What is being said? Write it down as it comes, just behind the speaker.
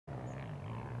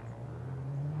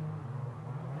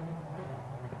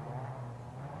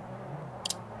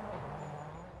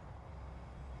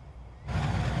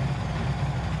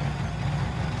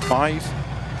5,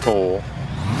 4,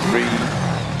 3,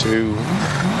 2,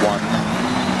 1,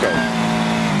 go.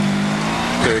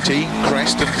 30,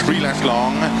 crest and 3 left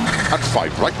long, and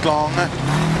 5 right long,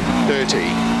 30.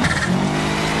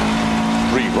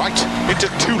 3 right, into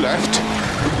 2 left,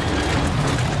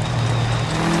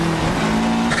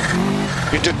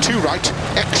 into 2 right,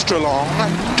 extra long,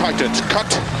 tightens, cut,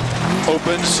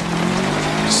 opens,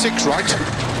 6 right,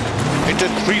 into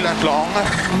 3 left long,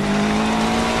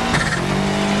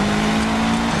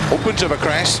 opens over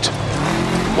crest,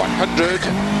 100,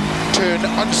 turn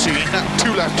unseen,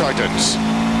 2 left tightens,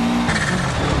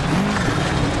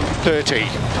 30,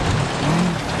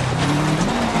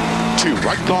 2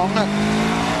 right long,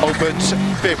 opens,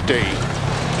 50,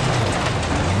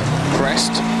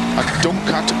 crest, and don't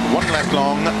cut, 1 left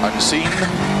long, unseen,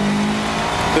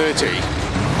 30,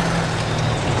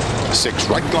 6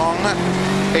 right long,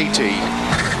 80,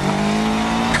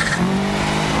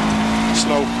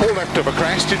 slow 4 left over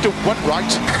crest, into 1 right,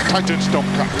 tightens, don't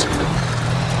cut,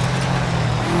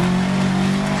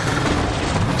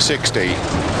 60,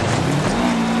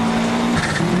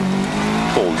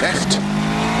 4 left,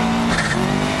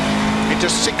 into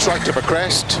 6 right over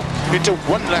crest, into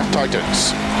 1 left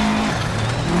tightens,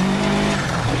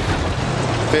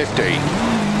 50,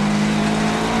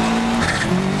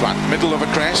 flat middle of a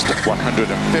crest,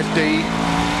 150,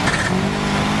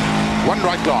 1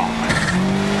 right long,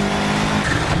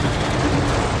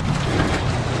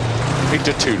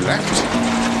 into 2 left,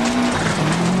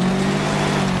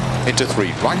 into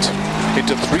 3 right,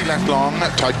 into 3 left long,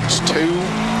 tightens 2,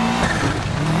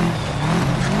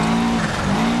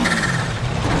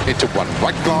 into 1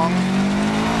 right long,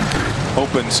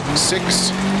 opens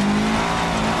 6,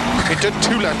 into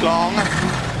 2 left long,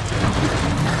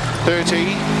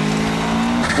 30,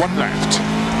 1 left,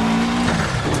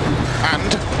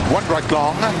 and 1 right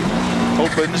long,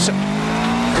 opens,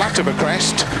 flat of a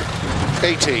crest,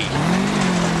 80,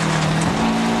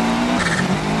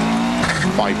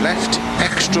 5 left,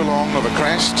 extra long of a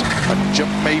crest, and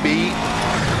jump maybe,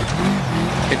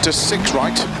 into 6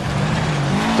 right,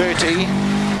 30,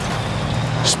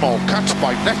 small cut,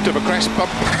 5 left of a crest,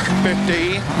 bump,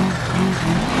 50,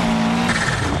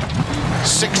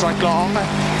 6 right long,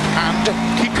 and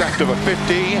keep left over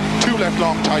 50, 2 left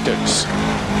long tightens.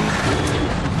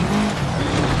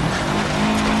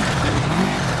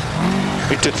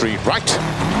 Into 3 right,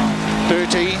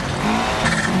 30,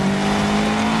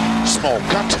 small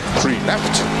cut, 3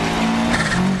 left,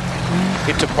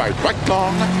 into 5 right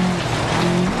long,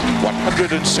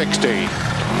 160.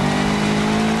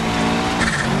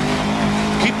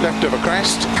 Keep left over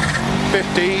crest,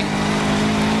 50,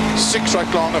 6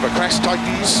 right long over crest,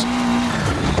 tightens,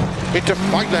 into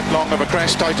 5 left long over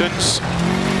crest, tightens,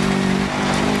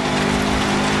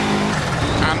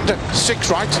 and 6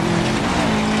 right,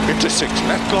 into 6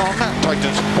 left long,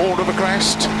 tightens 4 over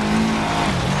crest,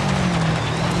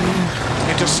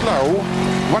 into slow,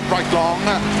 1 right long,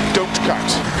 don't cut,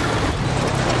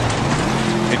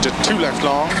 into 2 left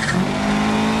long,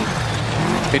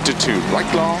 into 2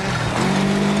 right long,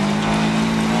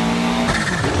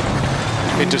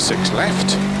 into 6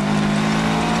 left,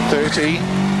 30,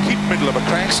 keep middle of a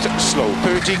crest, slow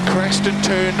 30, crest and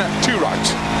turn 2 right,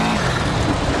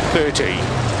 30,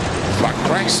 flat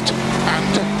crest,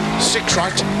 and 6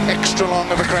 right, extra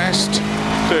long of a crest,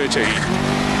 30,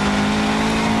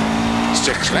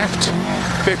 6 left,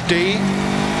 50,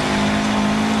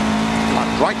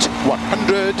 flat right,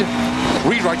 100,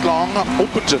 3 right long,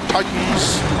 opens and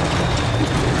tightens,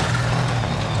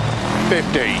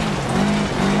 50,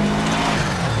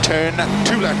 turn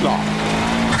 2 left long,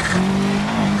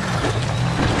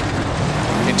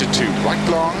 into 2 right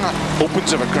long,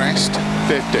 opens of a crest,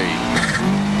 50,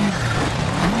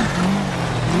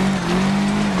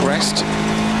 crest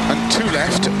and 2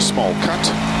 left, small cut,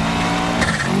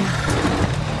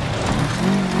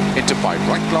 into 5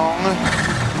 right long,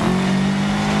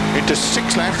 into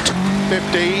 6 left,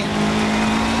 50,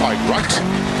 5 right,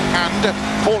 and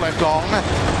 4 left long,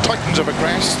 tightens of a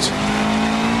crest,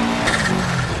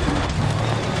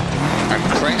 and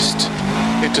crest,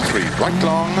 into 3 right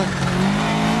long,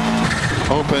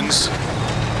 opens,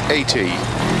 80,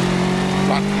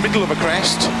 flat middle of a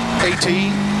crest,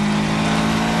 80,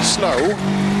 slow,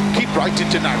 keep right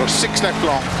into narrow, 6 left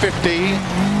long, 50,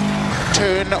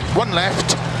 turn 1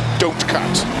 left, don't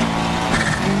cut,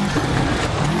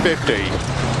 50,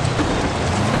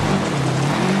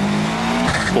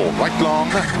 4 right long,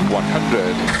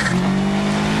 100,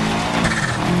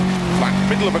 flat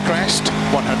middle of a crest,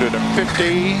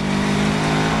 150,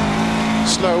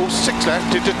 slow, 6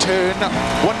 left into turn,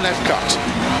 1 left cut,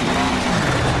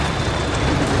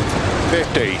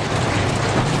 50,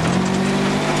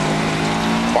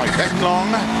 5 left long,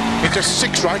 into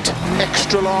 6 right,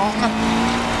 extra long,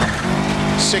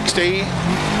 60,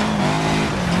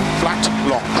 flat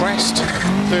long crest,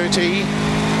 30,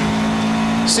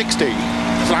 60,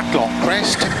 flat long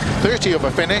crest, 30 over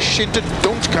finish, into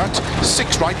don't cut,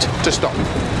 6 right to stop.